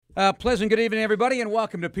Pleasant good evening, everybody, and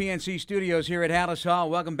welcome to PNC Studios here at Hallis Hall.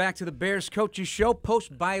 Welcome back to the Bears Coaches Show,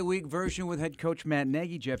 post-bye week version with head coach Matt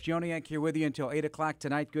Nagy. Jeff Joniak here with you until 8 o'clock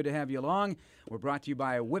tonight. Good to have you along. We're brought to you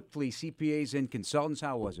by Whipfly CPAs and Consultants.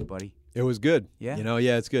 How was it, buddy? It was good. Yeah?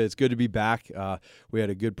 It's good. It's good to be back. We had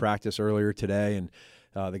a good practice earlier today, and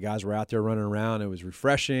the guys were out there running around. It was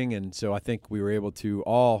refreshing, and so I think we were able to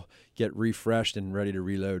all get refreshed and ready to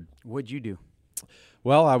reload. What'd you do?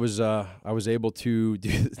 Well, I was able to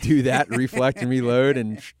do that, reflect and reload,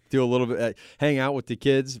 and do a little bit, hang out with the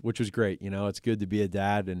kids, which was great. It's good to be a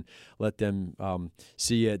dad and let them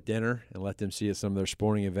see you at dinner and let them see you at some of their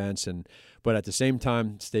sporting events, but at the same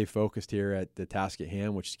time stay focused here at the task at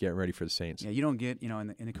hand, which is getting ready for the Saints. Yeah, you don't get,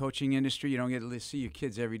 in the coaching industry, you don't get to see your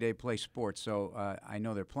kids every day play sports. So I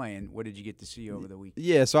know they're playing. What did you get to see over the week?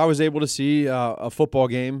 Yeah, so I was able to see a football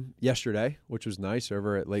game yesterday, which was nice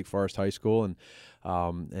over at Lake Forest High School, and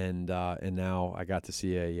now I got to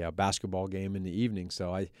see a basketball game in the evening.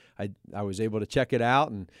 So I was able to check it out,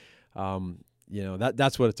 and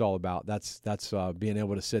that's what it's all about. That's being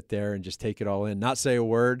able to sit there and just take it all in, not say a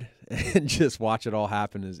word, and just watch it all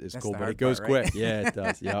happen is cool. But it goes quick. Yeah, it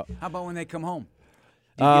does. Yeah. How about when they come home?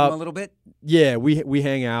 Do you give them a little bit? Yeah, we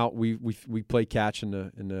hang out. We play catch in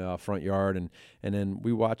the front yard, and then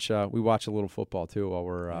we watch a little football too while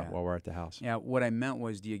we're at the house. Yeah, what I meant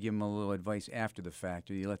was, do you give them a little advice after the fact,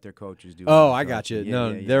 or do you let their coaches do? Oh, I got you.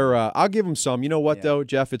 Yeah, they're. I'll give them some. You know what though,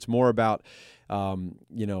 Jeff? It's more about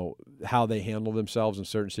how they handle themselves in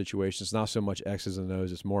certain situations. It's not so much X's and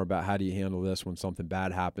O's. It's more about how do you handle this when something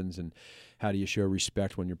bad happens, and how do you show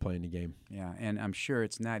respect when you're playing the game. Yeah, and I'm sure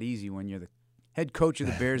it's not easy when you're the head coach of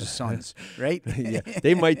the Bears' sons, right? Yeah,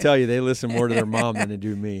 they might tell you they listen more to their mom than they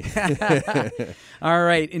do me. All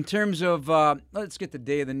right. In terms of, let's get the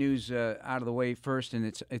day of the news out of the way first, and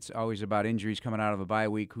it's always about injuries coming out of a bye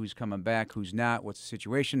week. Who's coming back? Who's not? What's the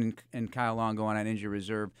situation? And Kyle Long going on injury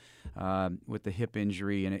reserve with the hip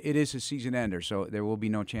injury, and it is a season ender, so there will be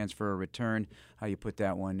no chance for a return. How you put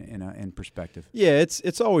that one in perspective? Yeah,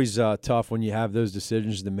 it's always tough when you have those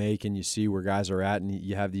decisions to make, and you see where guys are at, and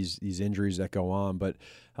you have these injuries that go on. But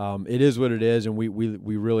it is what it is, and we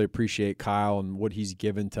really appreciate Kyle and what he's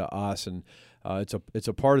given to us, and it's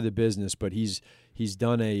a part of the business. But he's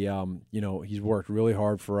done he's worked really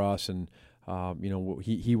hard for us, and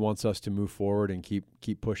he wants us to move forward and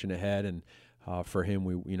keep pushing ahead. And for him,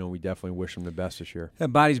 we definitely wish him the best this year. That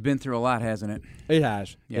body's been through a lot, hasn't it? It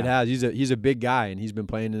has. Yeah. It has. He's a big guy, and he's been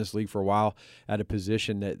playing in this league for a while at a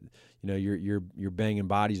position that you're banging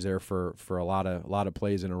bodies there for a lot of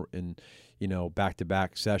plays in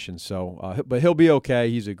back-to-back sessions. So, but he'll be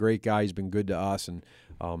okay. He's a great guy. He's been good to us, and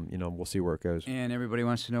we'll see where it goes. And everybody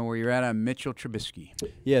wants to know where you're at on Mitchell Trubisky.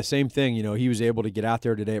 Yeah, same thing. He was able to get out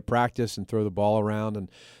there today at practice and throw the ball around,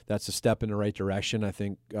 and that's a step in the right direction. I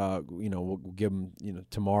think, we'll give him,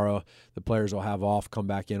 tomorrow the players will have off, come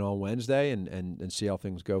back in on Wednesday and see how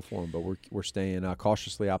things go for him. But we're staying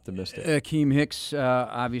cautiously optimistic. Akeem Hicks,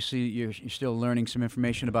 obviously you're still learning some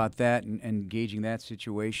information about that and gauging that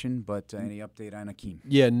situation, but any update on Akeem?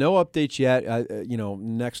 Yeah, no updates yet.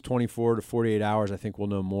 Next 24 to 48 hours, I think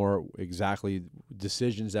we'll know more exactly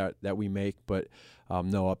decisions that we make, but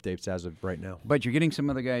no updates as of right now. But you're getting some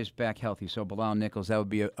other guys back healthy, so Bilal Nichols, that would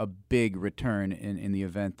be a big return in the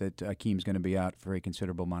event that Akeem's going to be out for a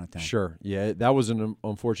considerable amount of time. Sure, yeah, that was an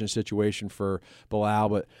unfortunate situation for Bilal,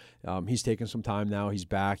 but he's taken some time now. He's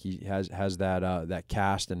back. He has that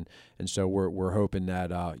cast, and so we're hoping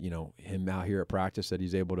that him out here at practice that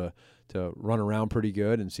he's able to run around pretty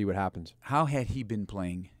good and see what happens. How had he been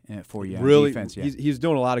playing for you really, on defense? Yeah. He's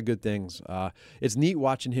doing a lot of good things. It's neat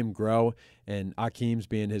watching him grow, and Akeem's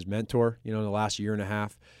being his mentor, in the last year and a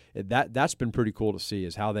half. That's been pretty cool to see,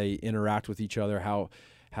 is how they interact with each other,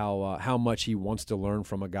 how much he wants to learn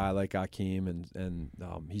from a guy like Akeem,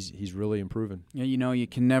 and he's really improving. Yeah, you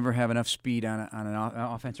can never have enough speed on an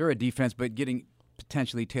offense or a defense, but getting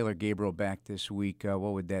potentially Taylor Gabriel back this week, what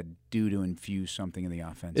would that do to infuse something in the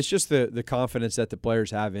offense? It's just the confidence that the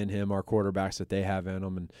players have in him, our quarterbacks that they have in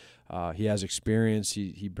him, and he has experience.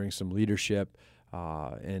 He brings some leadership,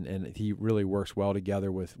 and he really works well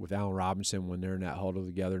together with Allen Robinson when they're in that huddle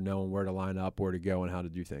together, knowing where to line up, where to go, and how to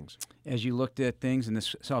do things. As you looked at things in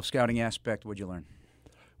this self-scouting aspect, what did you learn?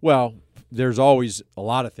 Well, there's always a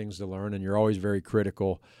lot of things to learn, and you're always very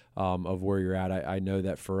critical of where you're at. I know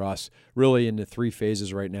that for us, really in the three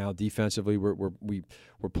phases right now, defensively, we're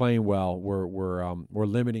playing well. We're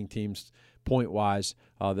limiting teams point-wise.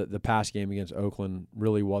 The pass game against Oakland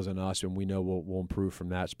really wasn't us, and we know we'll improve from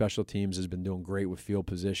that. Special teams has been doing great with field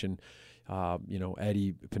position.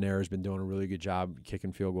 Eddie Panera has been doing a really good job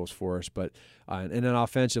kicking field goals for us. But and then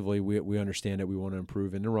offensively, we understand that we want to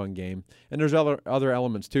improve in the run game. And there's other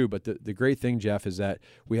elements too. But the great thing, Jeff, is that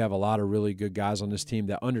we have a lot of really good guys on this team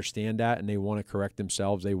that understand that, and they want to correct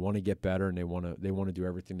themselves. They want to get better, and they want to do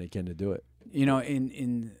everything they can to do it.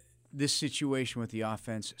 In this situation with the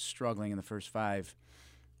offense struggling in the first 5,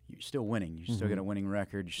 you're still winning. You still got a winning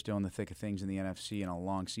record. You're still in the thick of things in the NFC, and a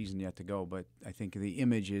long season yet to go. But I think the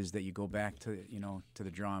image is that you go back to to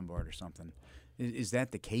the drawing board or something. Is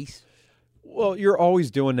that the case? Well, you're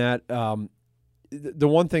always doing that. The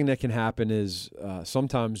one thing that can happen is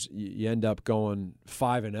sometimes you end up going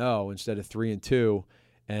 5-0 instead of 3-2,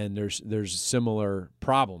 and there's similar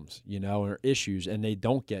problems, or issues, and they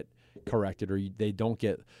don't get corrected or they don't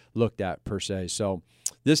get looked at per se. So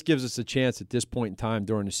this gives us a chance at this point in time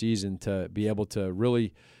during the season to be able to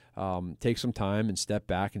really take some time and step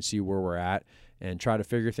back and see where we're at and try to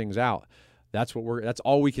figure things out. That's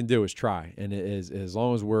all we can do is try. And it is, as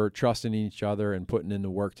long as we're trusting each other and putting in the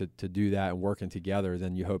work to do that and working together,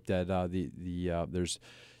 then you hope that there's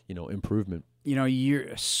improvement. You're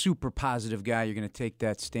a super positive guy. You're going to take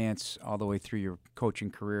that stance all the way through your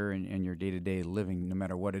coaching career and your day-to-day living, no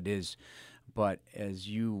matter what it is. But as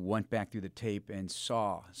you went back through the tape and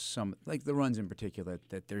saw some, like the runs in particular,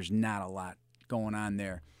 that there's not a lot going on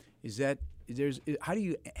there, how do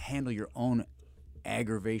you handle your own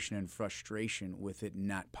aggravation and frustration with it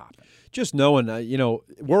not popping? Just knowing,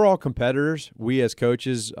 we're all competitors. We as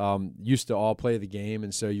coaches used to all play the game,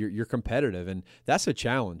 and so you're competitive, and that's a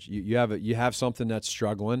challenge. You have something that's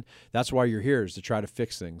struggling. That's why you're here, is to try to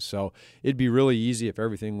fix things. So it'd be really easy if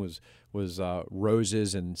everything was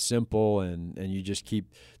roses and simple, and you just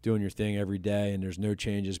keep doing your thing every day and there's no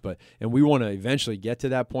changes. And we want to eventually get to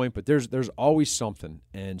that point, but there's always something.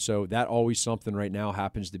 And so that always something right now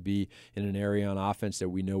happens to be in an area on offense that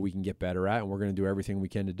we know we can get better at, and we're going to do everything we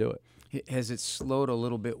can to do it. Has it slowed a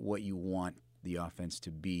little bit what you want the offense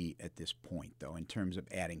to be at this point, though, in terms of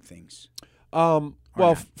adding things? No,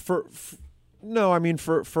 I mean,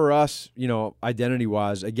 for us,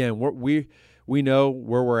 identity-wise, again, we know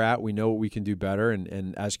where we're at. We know what we can do better,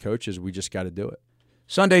 and as coaches, we just got to do it.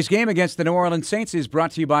 Sunday's game against the New Orleans Saints is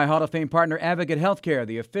brought to you by Hall of Fame partner Advocate Healthcare,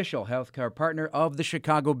 the official healthcare partner of the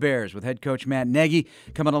Chicago Bears, with head coach Matt Nagy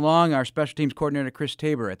coming along, our special teams coordinator Chris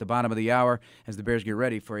Tabor at the bottom of the hour as the Bears get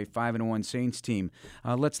ready for a 5-1 Saints team.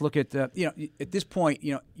 Let's look at at this point,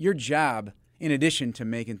 your job, in addition to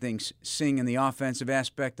making things sing in the offensive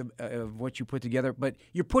aspect of what you put together, but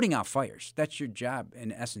you're putting out fires. That's your job,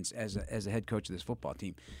 in essence, as a head coach of this football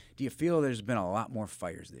team. Do you feel there's been a lot more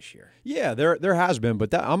fires this year? Yeah, there has been,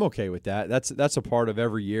 but I'm okay with that. That's a part of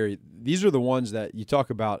every year. These are the ones that you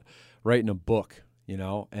talk about writing a book,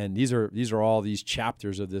 and these are all these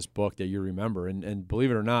chapters of this book that you remember. And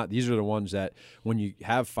believe it or not, these are the ones that when you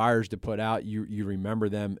have fires to put out, you remember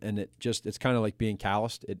them, and it's kind of like being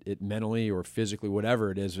calloused. It mentally or physically,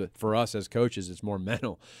 whatever it is, for us as coaches, it's more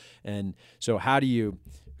mental. And so how do you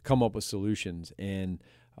come up with solutions? And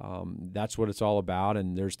that's what it's all about.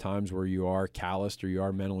 And there's times where you are calloused or you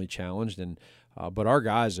are mentally challenged. And but our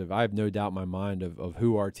guys, I have no doubt in my mind of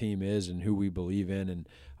who our team is and who we believe in. And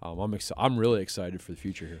I'm really excited for the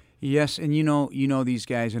future here. Yes, and you know these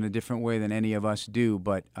guys in a different way than any of us do.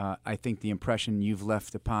 But I think the impression you've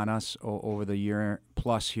left upon us over the year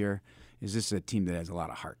plus here is this is a team that has a lot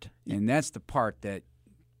of heart, and that's the part that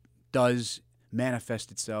does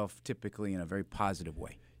manifest itself typically in a very positive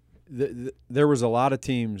way. There was a lot of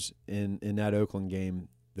teams in that Oakland game,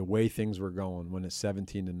 the way things were going when it's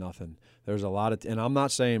 17-0. There's a lot of, and I'm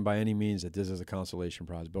not saying by any means that this is a consolation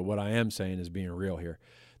prize, but what I am saying is being real here.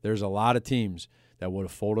 There's a lot of teams that would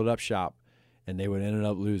have folded up shop, and they would ended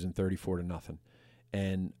up losing 34-0.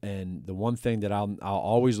 And the one thing that I'll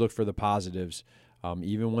always look for the positives,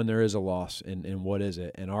 even when there is a loss. And what is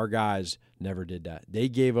it? And our guys never did that. They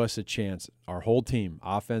gave us a chance. Our whole team,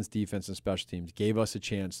 offense, defense, and special teams, gave us a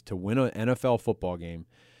chance to win an NFL football game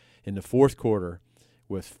in the fourth quarter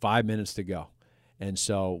with 5 minutes to go. And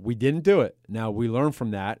so we didn't do it. Now we learn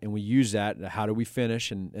from that, and we use that. How do we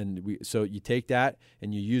finish? So you take that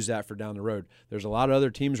and you use that for down the road. There's a lot of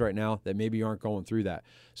other teams right now that maybe aren't going through that.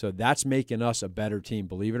 So that's making us a better team,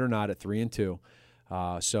 believe it or not, at 3-2.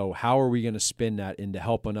 So how are we going to spin that into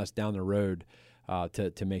helping us down the road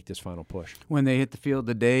to make this final push? When they hit the field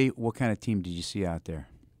today, what kind of team did you see out there?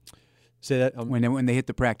 Say that when they hit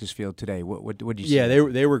the practice field today, what did you see? Yeah,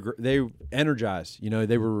 they energized.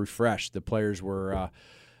 They were refreshed. The players were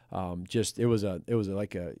just. It was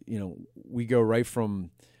like we go right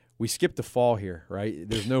from we skipped the fall here, right?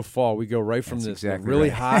 There's no fall. We go right from this right. really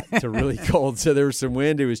hot to really cold. So there was some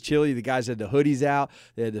wind. It was chilly. The guys had the hoodies out.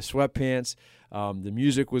 They had the sweatpants. The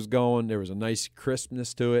music was going. There was a nice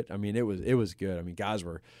crispness to it. I mean, it was good. I mean, guys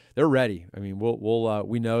they're ready. I mean,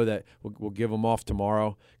 we know that we'll give them off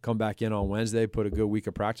tomorrow. Come back in on Wednesday, put a good week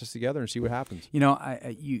of practice together, and see what happens. You know,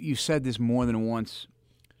 you said this more than once,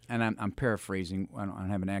 and I'm paraphrasing. I don't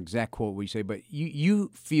have an exact quote what you say, but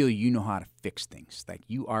you feel you know how to fix things. Like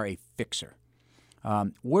you are a fixer.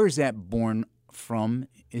 Where is that born from?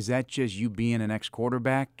 Is that just you being an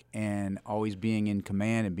ex-quarterback and always being in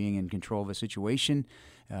command and being in control of a situation?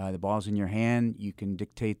 The ball's in your hand. You can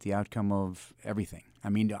dictate the outcome of everything. I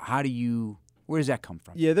mean, where does that come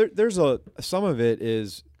from? Yeah, there's some of it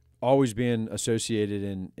is always being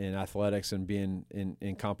associated in athletics and being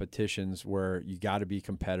in competitions where you got to be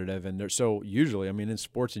competitive. And so usually, I mean, in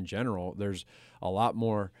sports in general, there's a lot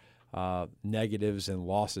more negatives and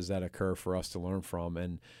losses that occur for us to learn from,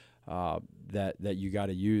 and that you got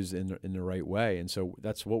to use in the right way. And so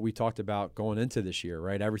that's what we talked about going into this year,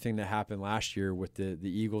 right? Everything that happened last year with the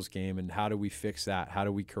Eagles game, and how do we fix that? How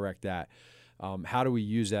do we correct that? How do we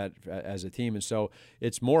use that as a team? And so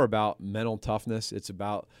it's more about mental toughness. It's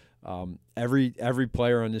about every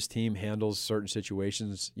player on this team handles certain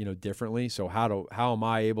situations, differently. So how am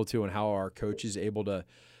I able to, and how are our coaches able to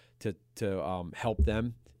help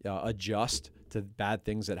them adjust to bad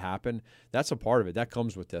things that happen? That's a part of it. That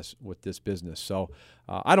comes with this business. So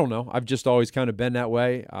I don't know. I've just always kind of been that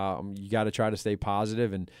way. You got to try to stay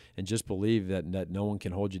positive and just believe that no one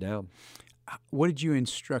can hold you down. What did you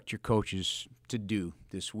instruct your coaches to do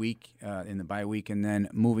this week in the bye week, and then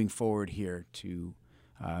moving forward here to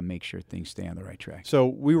make sure things stay on the right track? So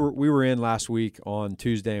we were in last week on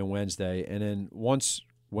Tuesday and Wednesday, and then once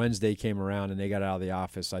Wednesday came around and they got out of the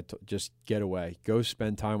office, just get away. Go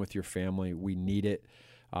spend time with your family. We need it.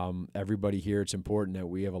 Everybody here, it's important that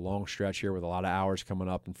we have a long stretch here with a lot of hours coming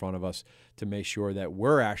up in front of us to make sure that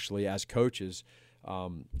we're actually, as coaches,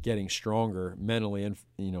 getting stronger mentally and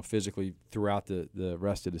physically throughout the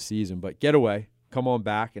rest of the season. But get away, come on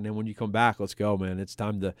back, and then when you come back, let's go, man. It's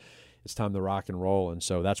time to rock and roll, and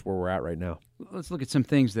so that's where we're at right now. Let's look at some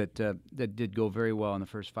things that did go very well in the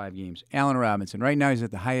first 5 games. Allen Robinson, right now he's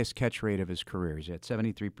at the highest catch rate of his career. He's at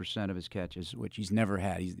 73% of his catches, which he's never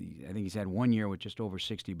had. I think he's had 1 year with just over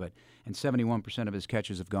 60, and 71% of his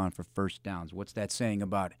catches have gone for first downs. What's that saying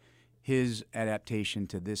about his adaptation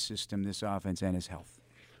to this system, this offense, and his health?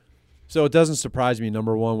 So it doesn't surprise me,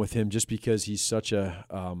 number one, with him, just because he's such a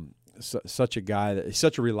guy that he's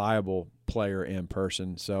such a reliable player and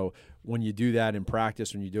person. So when you do that in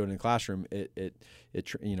practice, when you do it in the classroom, it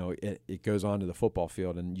goes onto the football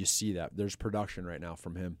field, and you see that there's production right now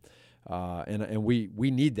from him, and we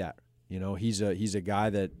need that. He's a guy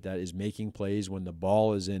that is making plays when the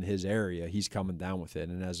ball is in his area. He's coming down with it,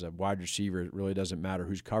 and as a wide receiver, it really doesn't matter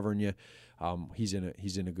who's covering you. He's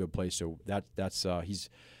in a good place. So he's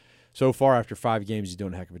so far after 5 games, he's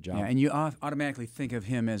doing a heck of a job. Yeah, and you automatically think of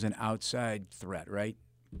him as an outside threat, right?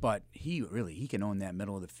 But he can own that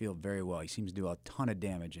middle of the field very well. He seems to do a ton of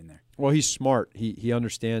damage in there. Well, he's smart. He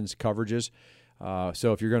understands coverages.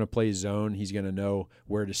 So if you're going to play zone, he's going to know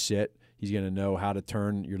where to sit. He's going to know how to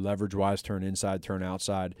turn your leverage-wise, turn inside, turn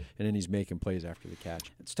outside, and then he's making plays after the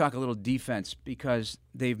catch. Let's talk a little defense, because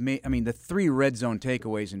they've made. I mean, the 3 red zone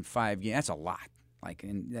takeaways in 5 games. That's a lot.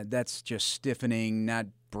 And that's just stiffening, not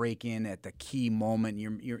breaking at the key moment.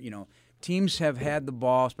 Teams have had the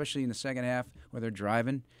ball, especially in the second half, where they're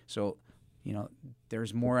driving. So,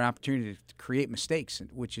 there's more opportunity to create mistakes,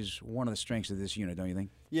 which is one of the strengths of this unit, don't you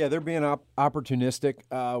think? Yeah, they're being opportunistic.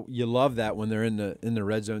 You love that when they're in the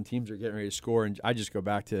red zone. Teams are getting ready to score, and I just go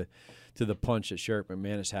back to the punch that Sherrick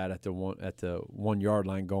McManus had at the 1 yard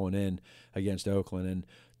line going in against Oakland, and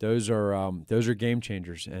those are game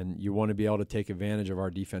changers, and you want to be able to take advantage of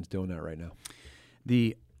our defense doing that right now.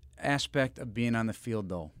 The aspect of being on the field,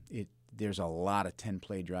 though, there's a lot of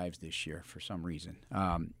 10-play drives this year for some reason.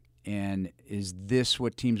 And is this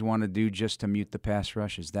what teams want to do just to mute the pass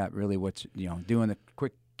rush? Is that really what's doing the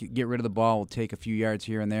quick get rid of the ball? We'll take a few yards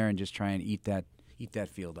here and there and just try and eat that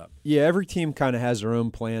field up. Yeah, every team kind of has their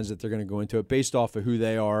own plans that they're going to go into it based off of who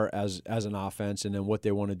they are as an offense, and then what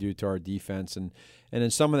they want to do to our defense. And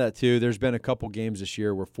then some of that too. There's been a couple games this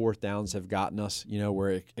year where 4th downs have gotten us,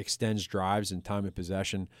 where it extends drives and time of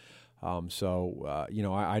possession. I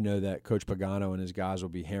know that Coach Pagano and his guys will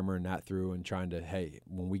be hammering that through and trying to, hey,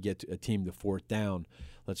 when we get a team to 4th down,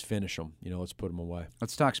 let's finish them. Let's put them away.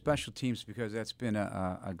 Let's talk special teams, because that's been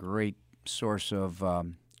a great source of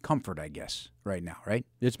comfort, I guess, right now, right?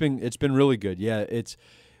 It's been really good. Yeah,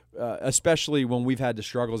 especially when we've had the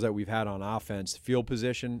struggles that we've had on offense, field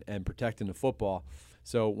position and protecting the football.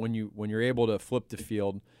 So when you're able to flip the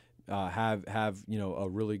field, have a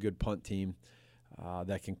really good punt team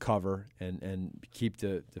that can cover and keep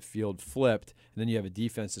the field flipped, and then you have a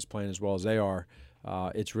defense that's playing as well as they are.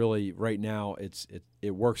 It's really right now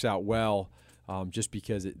it works out well. Just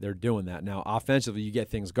because they're doing that. Now, offensively, you get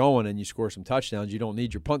things going and you score some touchdowns. You don't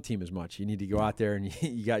need your punt team as much. You need to go out there and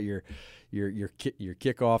you got your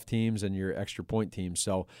kickoff teams and your extra point teams.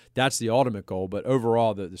 So that's the ultimate goal. But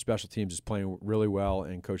overall, the special teams is playing really well,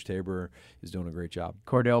 and Coach Tabor is doing a great job.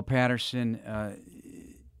 Cordell Patterson,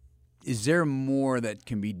 is there more that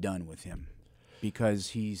can be done with him?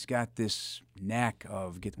 Because he's got this knack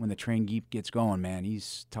of when the train gets going, man,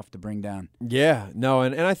 he's tough to bring down. Yeah, no,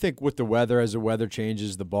 and I think with the weather, as the weather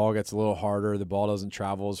changes, the ball gets a little harder. The ball doesn't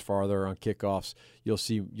travel as farther on kickoffs. You'll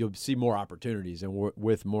see more opportunities, and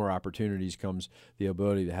with more opportunities comes the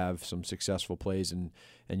ability to have some successful plays, and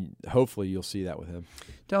hopefully you'll see that with him.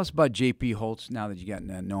 Tell us about J.P. Holtz now that you got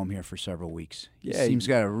to know him here for several weeks. Yeah, he seems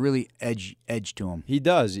got a really edge to him. He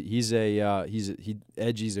does. He's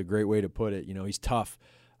edgy is a great way to put it. He's tough.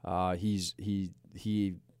 He's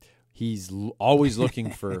always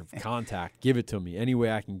looking for contact. Give it to me any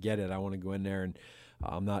way I can get it. I want to go in there, and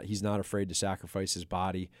he's not afraid to sacrifice his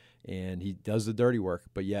body, and he does the dirty work.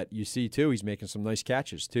 But yet you see too, he's making some nice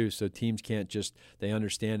catches too. So teams can't they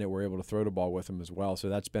understand that we're able to throw the ball with him as well. So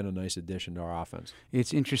that's been a nice addition to our offense.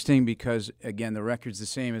 It's interesting because again, the record's the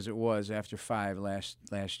same as it was after 5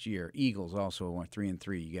 last year. Eagles also went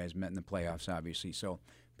 3-3. You guys met in the playoffs, obviously. So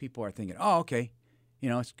people are thinking, oh, okay.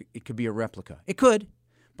 It could be a replica. It could,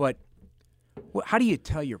 but how do you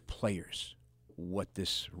tell your players what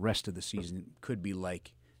this rest of the season could be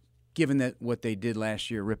like, given that what they did last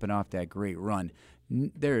year, ripping off that great run?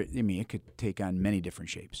 It could take on many different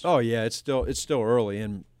shapes. Oh yeah, it's still early,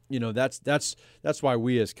 and that's why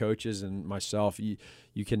we as coaches and myself, you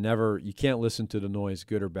can't listen to the noise,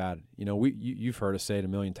 good or bad. You've heard us say it a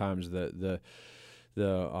million times, the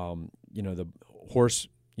horse.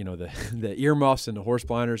 The earmuffs and the horse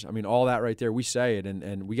blinders. I mean, all that right there. We say it,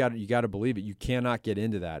 and you got to believe it. You cannot get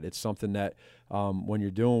into that. It's something that when you're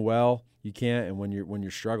doing well, you can't, and when you're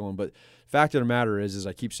struggling. But fact of the matter is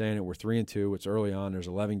I keep saying it. We're 3-2. It's early on. There's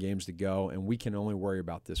 11 games to go, and we can only worry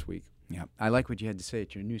about this week. Yeah, I like what you had to say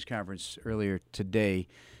at your news conference earlier today,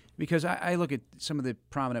 because I look at some of the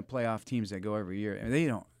prominent playoff teams that go every year, and they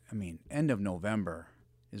don't. I mean, end of November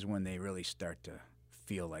is when they really start to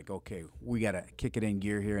feel like, okay, we got to kick it in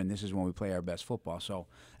gear here, and this is when we play our best football. So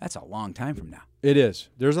that's a long time from now. It is.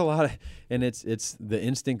 There's a lot of, and it's the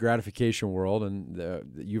instant gratification world, and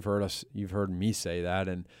you've heard me say that,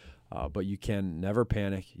 and but you can never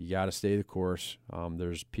panic. You got to stay the course.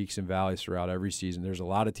 There's peaks and valleys throughout every season. There's a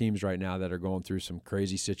lot of teams right now that are going through some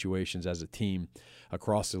crazy situations as a team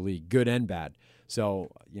across the league, good and bad.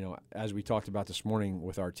 So, as we talked about this morning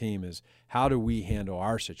with our team, is how do we handle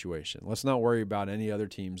our situation? Let's not worry about any other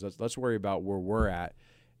teams. Let's worry about where we're at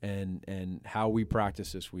and how we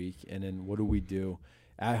practice this week, and then what do we do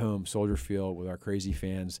at home, Soldier Field, with our crazy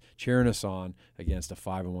fans cheering us on against a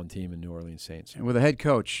 5-1 team in New Orleans Saints. And with a head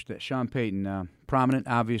coach, Sean Payton, prominent,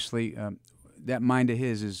 obviously. That mind of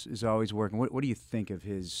his is always working. What do you think of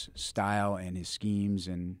his style and his schemes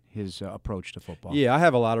and his approach to football? Yeah, I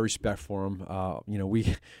have a lot of respect for him.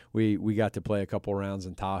 We got to play a couple rounds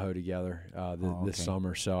in Tahoe together this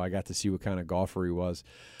summer, so I got to see what kind of golfer he was.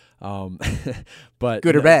 But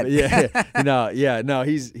good or bad? He's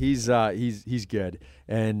good,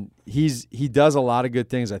 and he does a lot of good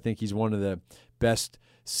things. I think he's one of the best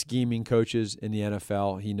scheming coaches in the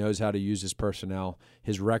NFL. He knows how to use his personnel.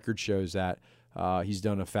 His record shows that. He's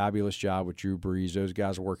done a fabulous job with Drew Brees. Those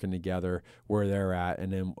guys working together where they're at.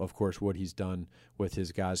 And then, of course, what he's done with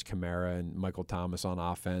his guys, Kamara and Michael Thomas on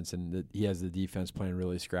offense. And he has the defense playing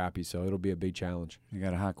really scrappy. So it'll be a big challenge. You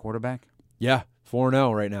got a hot quarterback? Yeah,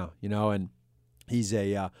 4-0 right now, and he's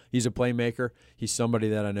a playmaker. He's somebody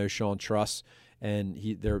that I know Sean trusts, and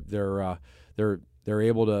they're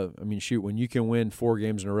able to. I mean, shoot, when you can win 4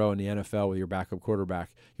 games in a row in the NFL with your backup quarterback,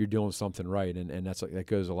 you're doing something right, and that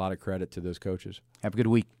goes a lot of credit to those coaches. Have a good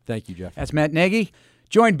week. Thank you, Jeff. That's Matt Nagy.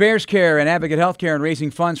 Join Bears Care and Advocate Healthcare in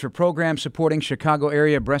raising funds for programs supporting Chicago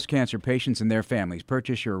area breast cancer patients and their families.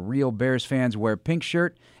 Purchase your Real Bears Fans Wear Pink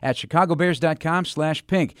shirt at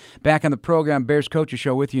chicagobears.com/pink. Back on the program, Bears Coaches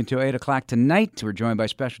Show with you until 8 o'clock tonight. We're joined by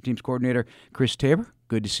Special Teams Coordinator Chris Tabor.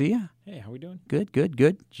 Good to see you. Hey, how we doing? Good.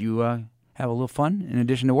 Did you have a little fun in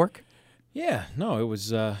addition to work? Yeah, no, it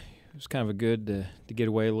was kind of a good to get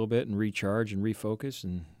away a little bit and recharge and refocus,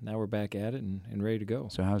 and now we're back at it and ready to go.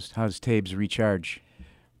 So how's Tabe's recharge?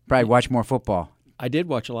 Probably watch more football. I did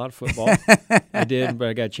watch a lot of football. I did, but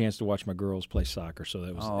I got a chance to watch my girls play soccer, so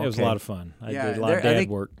it was a lot of fun. I did a lot of dad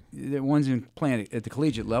work. The one's playing at the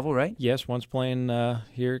collegiate level, right? Yes, one's playing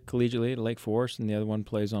here collegiately at Lake Forest, and the other one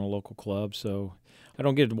plays on a local club. So I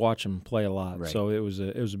don't get to watch them play a lot. Right. So it was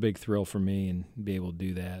a big thrill for me and be able to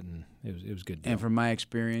do that, and it was a good deal. And from my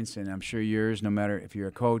experience, and I'm sure yours, no matter if you're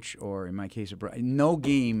a coach or in my case, no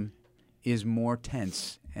game is more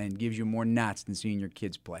tense and gives you more knots than seeing your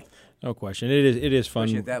kids play. No question. It is fun.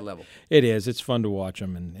 Especially at that level. It is. It's fun to watch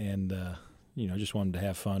them, and just want them to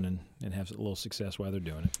have fun and have a little success while they're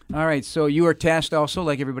doing it. All right. So you are tasked also,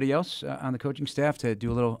 like everybody else on the coaching staff, to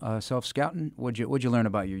do a little self-scouting. What'd you learn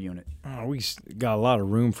about your unit? We got a lot of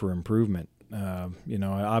room for improvement.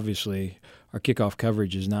 Obviously our kickoff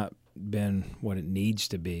coverage has not been what it needs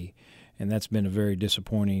to be. And that's been a very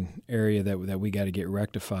disappointing area that we got to get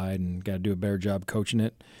rectified and got to do a better job coaching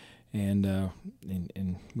it, and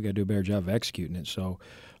we got to do a better job of executing it. So,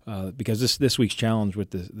 because this week's challenge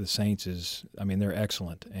with the Saints is, they're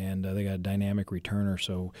excellent, and they got a dynamic returner.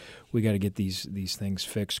 So we got to get these things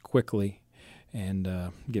fixed quickly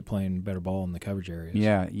and get playing better ball in the coverage areas.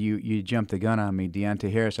 Yeah, you jumped the gun on me,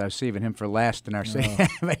 Deontay Harris. I was saving him for last in our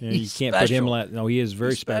you can't put him last. No, he is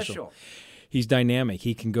very special. He's dynamic.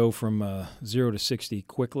 He can go from 0 to 60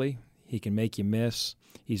 quickly. He can make you miss.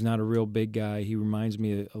 He's not a real big guy. He reminds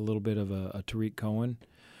me a little bit of a Tariq Cohen,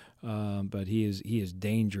 but he is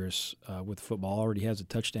dangerous with football. Already has a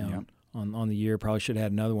touchdown on the year. Probably should have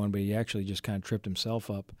had another one, but he actually just kind of tripped himself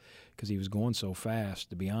up because he was going so fast,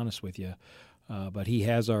 to be honest with you. But he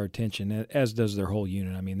has our attention, as does their whole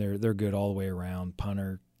unit. They're good all the way around,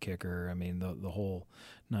 punter, kicker. The whole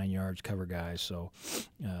 9 yards, cover guys. So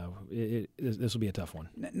this will be a tough one.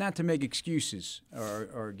 Not to make excuses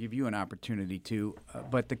or give you an opportunity to,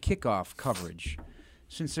 but the kickoff coverage,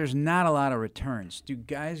 since there's not a lot of returns, do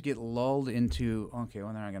guys get lulled into, okay,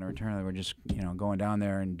 well, they're not going to return. We're just going down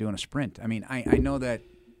there and doing a sprint. I know that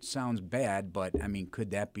sounds bad, but,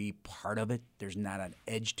 could that be part of it? There's not an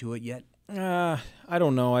edge to it yet? I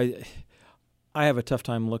don't know. I have a tough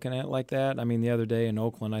time looking at it like that. The other day in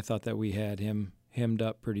Oakland, I thought that we had him hemmed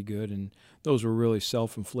up pretty good, and those were really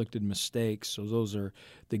self-inflicted mistakes. So those are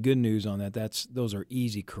the good news on that. Those are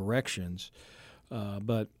easy corrections.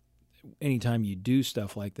 But anytime you do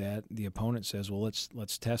stuff like that, the opponent says, "Well,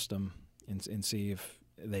 let's test them and see if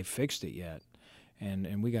they fixed it yet."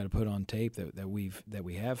 And we got to put on tape that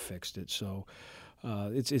we have fixed it. So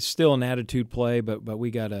it's still an attitude play, but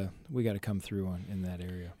we gotta come through in that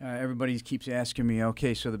area. Everybody keeps asking me,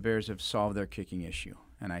 okay, so the Bears have solved their kicking issue,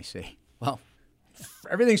 and I say, well,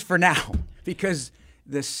 everything's for now, because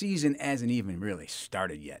the season hasn't even really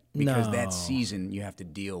started yet. Because that season you have to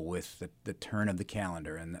deal with the turn of the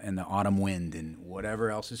calendar and the autumn wind and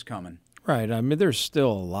whatever else is coming. Right. There's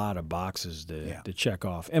still a lot of boxes to check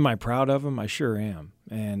off. Am I proud of them? I sure am.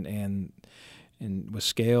 And with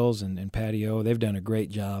Scales and Patio, they've done a great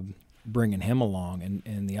job bringing him along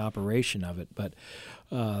and the operation of it. But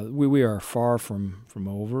we are far from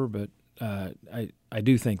over. But I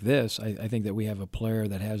do think this. I think that we have a player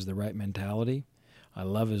that has the right mentality. I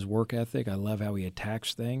love his work ethic. I love how he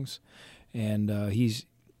attacks things. And he's,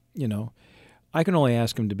 I can only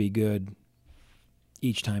ask him to be good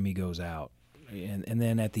each time he goes out. And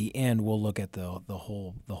then at the end we'll look at the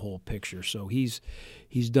whole picture. So he's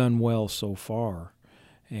done well so far.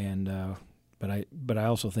 And but I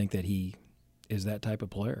also think that he is that type of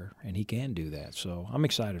player, and he can do that. So I'm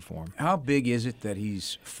excited for him. How big is it that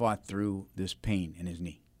he's fought through this pain in his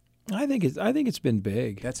knee? I think it's been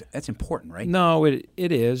big. That's important, right? No, it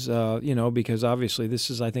is. Because obviously this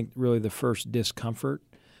is, I think, really the first discomfort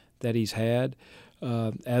that he's had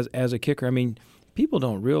as a kicker. People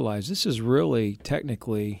don't realize this is really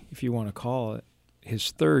technically, if you want to call it,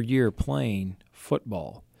 his third year playing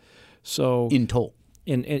football. So in total,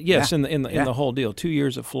 in the whole deal. 2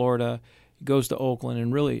 years at Florida, he goes to Oakland,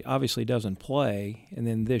 and really obviously doesn't play, and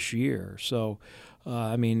then this year. So,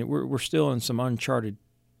 we're still in some uncharted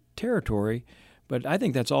territory, but I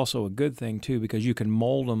think that's also a good thing too, because you can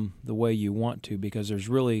mold him the way you want to, because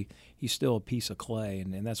he's still a piece of clay,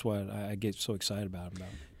 and that's why I get so excited about him.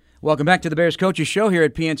 Welcome back to the Bears Coaches Show here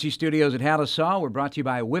at PNC Studios at Halisaw. We're brought to you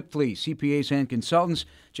by Whipley, CPAs and Consultants,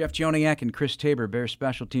 Jeff Joniak and Chris Tabor, Bears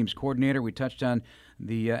Special Teams Coordinator. We touched on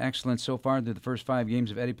the excellence so far through the first 5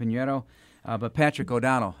 games of Eddie Pinheiro, but Patrick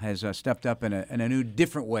O'Donnell has stepped up in a new,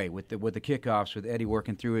 different way with the kickoffs, with Eddie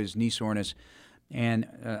working through his knee soreness. And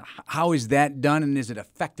how is that done, and has it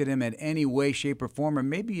affected him in any way, shape, or form, or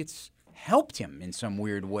maybe it's helped him in some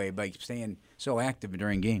weird way by staying so active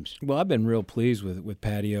during games? Well, I've been real pleased with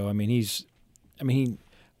Patio.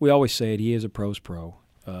 We always say it, he is a pro's pro,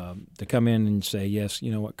 to come in and say, yes,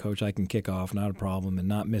 you know what, Coach, I can kick off, not a problem, and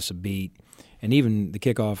not miss a beat. And even the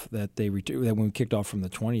kickoff that that when we kicked off from the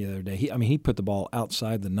 20 the other day, he put the ball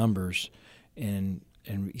outside the numbers and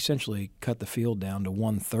essentially cut the field down to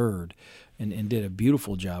 1/3 and did a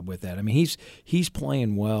beautiful job with that. I mean, he's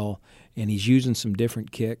playing well, and he's using some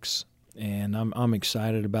different kicks, and I'm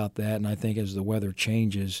excited about that. And I think as the weather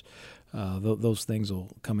changes, those things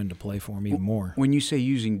will come into play for him even more. When you say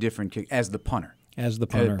using different kicks, as the punter. As the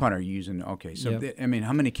punter. Using, okay. So, Yep. I mean,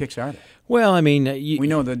 how many kicks are there? Well, I mean, we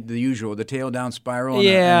know the usual, the tail down spiral.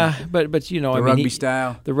 But you know, the rugby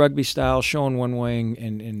style. The rugby style, showing one way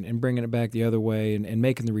and bringing it back the other way, and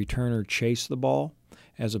making the returner chase the ball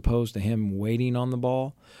as opposed to him waiting on the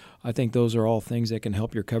ball. I think those are all things that can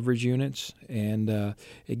help your coverage units, and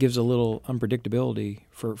it gives a little unpredictability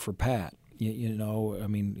for Pat. You know, I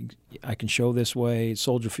mean, I can show this way.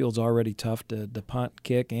 Soldier Field's already tough to punt,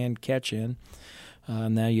 kick, and catch in.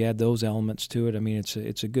 Now you add those elements to it. I mean,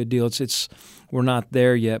 it's a good deal. It's we're not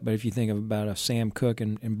there yet, but if you think about a Sam Cooke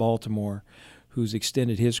in Baltimore, who's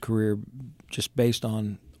extended his career just based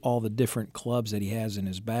on all the different clubs that he has in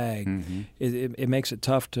his bag, it makes it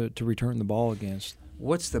tough to return the ball against.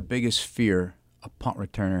 What's the biggest fear a punt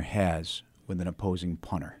returner has with an opposing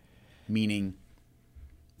punter? Meaning,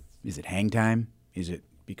 is it hang time? Is it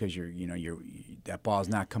because that ball's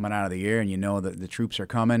not coming out of the air and you know that the troops are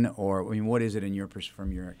coming? Or, I mean, what is it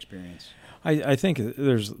from your experience? I think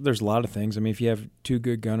there's a lot of things. I mean, if you have two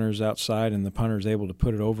good gunners outside and the punter's able to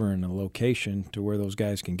put it over in a location to where those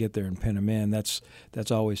guys can get there and pin them in, that's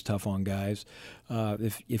always tough on guys.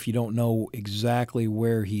 If you don't know exactly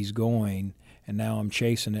where he's going, and now I'm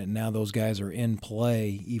chasing it, and now those guys are in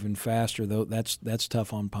play even faster, though that's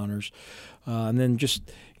tough on punters. And then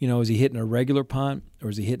just, you know, is he hitting a regular punt, or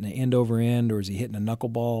is he hitting an end over end, or is he hitting a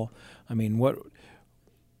knuckleball? I mean,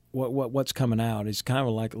 what's coming out is kind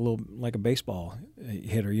of like a baseball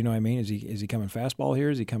hitter. You know what I mean? Is he coming fastball here?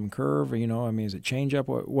 Is he coming curve? Or, you know, I mean, is it changeup?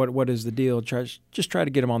 What is the deal? Just try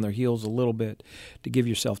to get them on their heels a little bit to give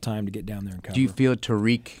yourself time to get down there and cover. Do you feel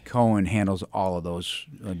Tariq Cohen handles all of those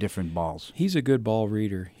different balls? He's a good ball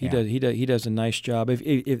reader. He does a nice job.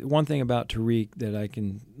 If one thing about Tariq that I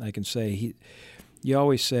can say, you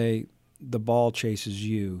always say, the ball chases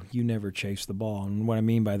you. You never chase the ball. And what I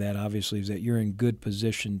mean by that, obviously, is that you're in good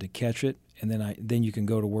position to catch it, and then you can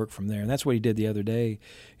go to work from there. And that's what he did the other day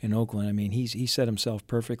in Oakland. I mean, he set himself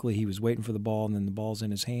perfectly. He was waiting for the ball, and then the ball's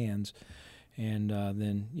in his hands. And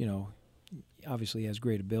then, you know, obviously he has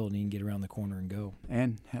great ability and get around the corner and go.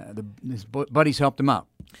 And his buddies helped him out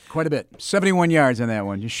quite a bit. 71 yards on that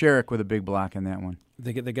one. Sherrick with a big block on that one.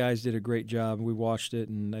 The guys did a great job. We watched it,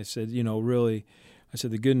 and I said, you know, really – I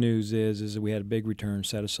said the good news is that we had a big return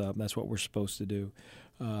set us up. That's what we're supposed to do.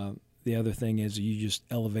 The other thing is you just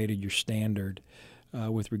elevated your standard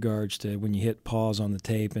with regards to when you hit pause on the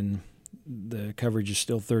tape and the coverage is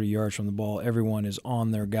still 30 yards from the ball. Everyone is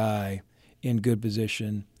on their guy in good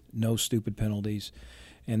position, no stupid penalties.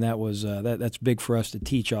 And that was that's big for us to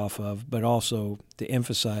teach off of, but also to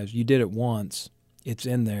emphasize you did it once. It's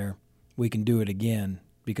in there. We can do it again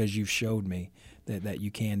because you've showed me that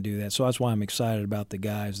you can do that. So that's why I'm excited about the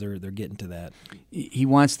guys. They're getting to that. He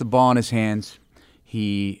wants the ball in his hands.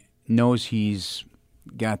 He knows he's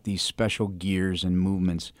got these special gears and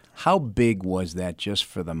movements. How big was that just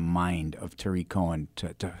for the mind of Tariq Cohen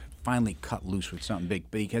to finally cut loose with something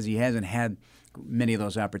big? Because he hasn't had many of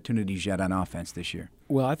those opportunities yet on offense this year.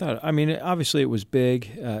 Well, obviously it was big.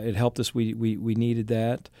 It helped us. We needed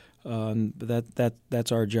that. But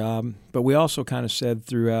that's our job. But we also kind of said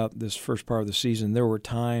throughout this first part of the season there were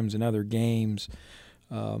times in other games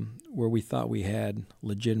where we thought we had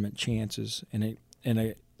legitimate chances, and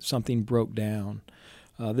something broke down.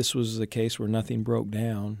 This was the case where nothing broke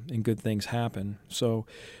down and good things happened. So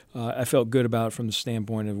I felt good about it from the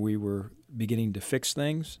standpoint of we were beginning to fix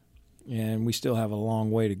things, and we still have a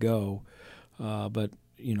long way to go. But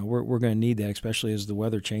you know we're going to need that, especially as the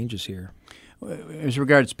weather changes here. As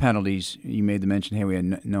regards penalties, you made the mention, hey, we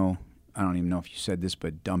had no, I don't even know if you said this,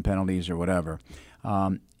 but dumb penalties or whatever.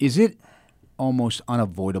 Is it almost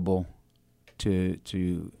unavoidable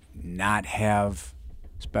to not have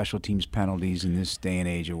special teams penalties in this day and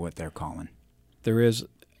age of what they're calling? There is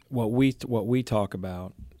what we talk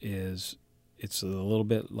about is it's a little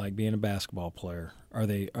bit like being a basketball player. Are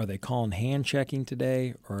they calling hand checking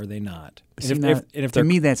today or are they not? To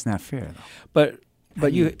me, that's not fair though. But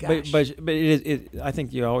it is. I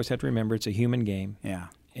think you always have to remember it's a human game. Yeah.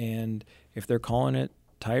 And if they're calling it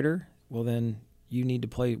tighter, well then you need to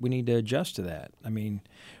play. We need to adjust to that. I mean,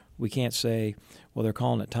 we can't say, well, they're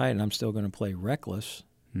calling it tight, and I'm still going to play reckless.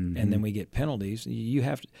 and then we get penalties. You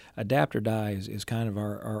have to adapt or die is kind of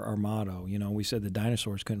our motto. We said the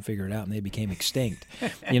dinosaurs couldn't figure it out and they became extinct.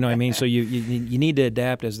 You know what I mean? So you need to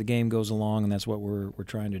adapt as the game goes along, and that's what we're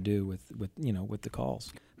trying to do with the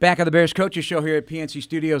calls. Back on the Bears Coaches Show here at PNC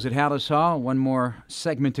Studios at Hallis Hall. One more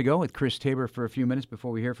segment to go with Chris Tabor for a few minutes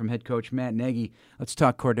before we hear from head coach Matt Nagy. Let's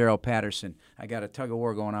talk Cordero Patterson. I got a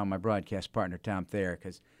tug-of-war going on with my broadcast partner, Tom Thayer,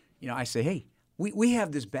 because, I say, hey, we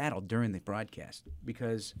have this battle during the broadcast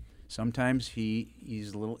because sometimes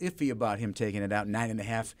he's a little iffy about him taking it out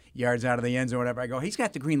 9.5 yards out of the end zone or whatever. I go, he's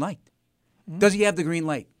got the green light. Does he have the green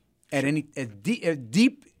light? At as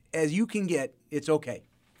deep as you can get, it's okay.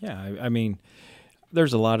 Yeah, I mean,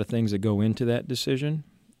 there's a lot of things that go into that decision,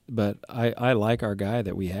 but I like our guy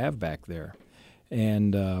that we have back there.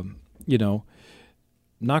 And,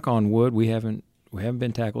 knock on wood, we haven't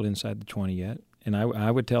been tackled inside the 20 yet. And I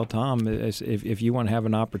would tell Tom, if you want to have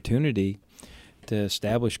an opportunity to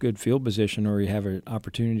establish good field position or you have an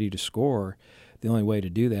opportunity to score, the only way to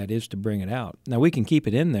do that is to bring it out. Now, we can keep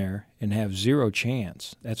it in there and have zero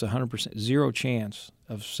chance. That's 100% zero chance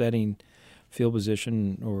of setting field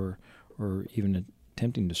position or even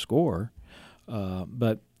attempting to score.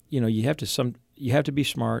 But, you have to be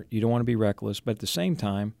smart. You don't want to be reckless. But at the same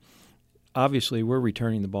time, obviously, we're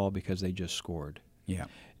returning the ball because they just scored. Yeah.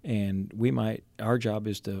 And our job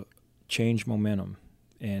is to change momentum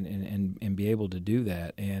and be able to do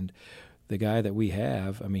that. And the guy that we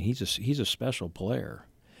have, I mean, he's a special player.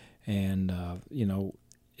 And,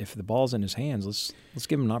 if the ball's in his hands, let's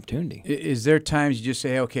give him an opportunity. Is there times you just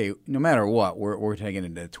say, okay, no matter what, we're taking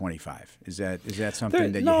it to 25? Is that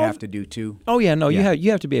something you have to do too? Oh yeah, no, yeah. You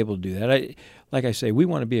have to be able to do that. Like I say, we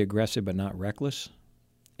want to be aggressive but not reckless.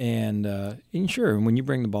 And sure, when you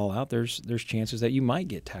bring the ball out, there's chances that you might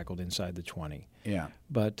get tackled inside the 20. Yeah.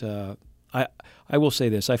 But I will say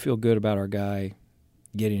this: I feel good about our guy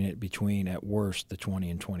getting it between, at worst, the 20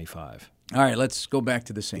 and 25. All right, let's go back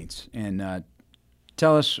to the Saints and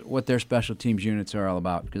tell us what their special teams units are all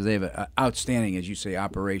about, because they have an outstanding, as you say,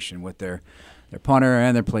 operation with their punter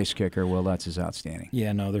and their place kicker. Will Lutz is outstanding.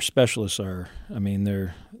 Yeah, no, their specialists are. I mean,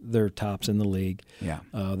 they're tops in the league. Yeah.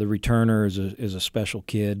 The returner is a special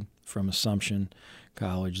kid from Assumption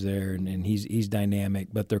College there, and he's dynamic.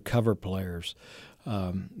 But they're cover players.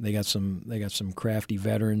 They got some crafty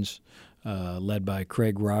veterans, led by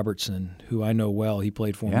Craig Robertson, who I know well. He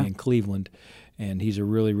played for me in Cleveland, and he's a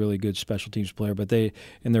really, really good special teams player. But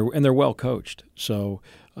they're well coached. So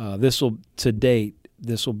this will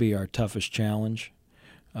be our toughest challenge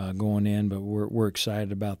going in, but we're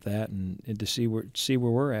excited about that and to see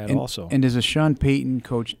where we're at also. And does a Sean Payton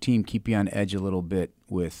coach team keep you on edge a little bit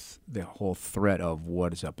with the whole threat of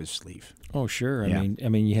what is up his sleeve? Oh, sure. I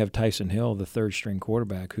mean, you have Tyson Hill, the third string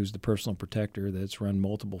quarterback, who's the personal protector that's run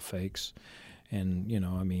multiple fakes, and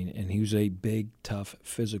and he's a big, tough,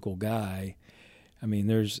 physical guy. I mean,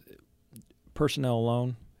 there's personnel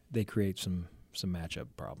alone, they create some matchup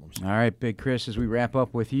problems. All right, Big Chris, as we wrap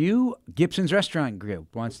up with you, Gibson's Restaurant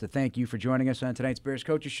Group wants to thank you for joining us on tonight's Bears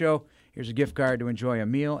Coaches Show. Here's a gift card to enjoy a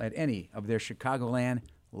meal at any of their Chicagoland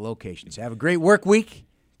locations. Have a great work week.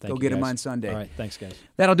 Go get them on Sunday. All right, thanks, guys.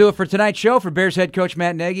 That'll do it for tonight's show. For Bears head coach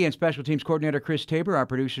Matt Nagy and special teams coordinator Chris Tabor, our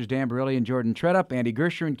producers Dan Barilli and Jordan Tredup, Andy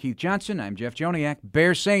Gersher and Keith Johnson, I'm Jeff Joniak.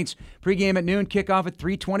 Bears Saints, pregame at noon, kickoff at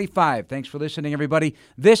 3:25. Thanks for listening, everybody.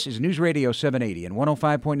 This is News Radio 780 and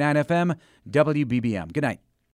 105.9 FM, WBBM. Good night.